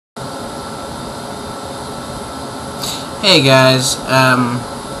Hey guys,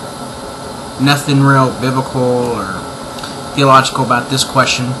 nothing real biblical or theological about this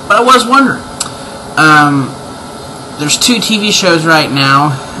question, but I was wondering. There's two TV shows right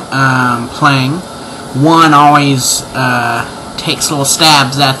now playing. One always takes little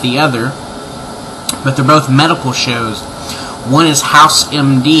stabs at the other, but they're both medical shows. One is House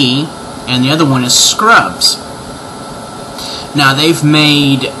MD, and the other one is Scrubs. Now they've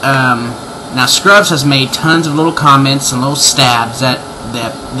made Now Scrubs has made tons of little comments and little stabs at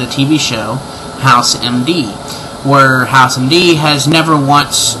the TV show House MD, where House MD has never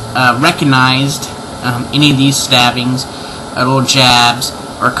once recognized any of these stabbings, little jabs,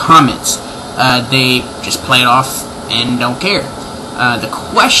 or comments. They just play it off and don't care. The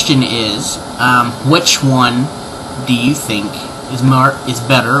question is, which one do you think is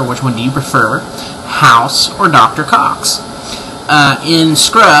better, or which one do you prefer, House or Dr. Cox? In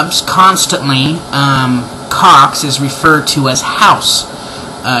Scrubs, constantly, Cox is referred to as House,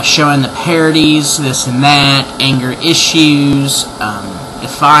 showing the parodies, this and that, anger issues,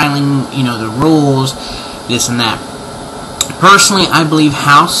 defiling, the rules, this and that. Personally, I believe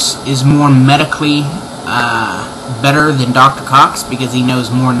House is more medically better than Dr. Cox because he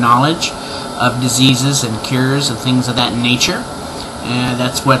knows more knowledge of diseases and cures and things of that nature. And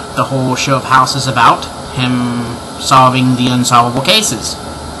that's what the whole show of House is about, him solving the unsolvable cases.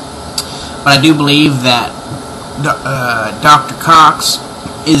 But I do believe that Dr. Cox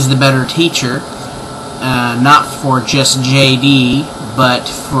is the better teacher, not for just JD, but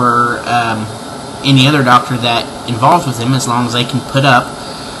for any other doctor that involved with him, as long as they can put up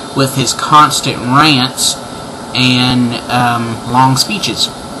with his constant rants and long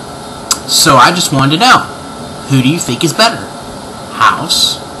speeches. So I just wanted to know, who do you think is better,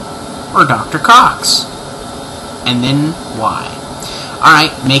 House or Dr. Cox? And then why?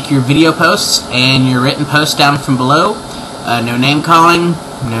 Alright, make your video posts and your written posts down from below. No name calling,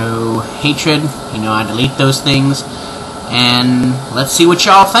 no hatred. I delete those things. And let's see what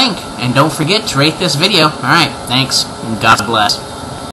y'all think. And don't forget to rate this video. Alright, thanks, and God bless.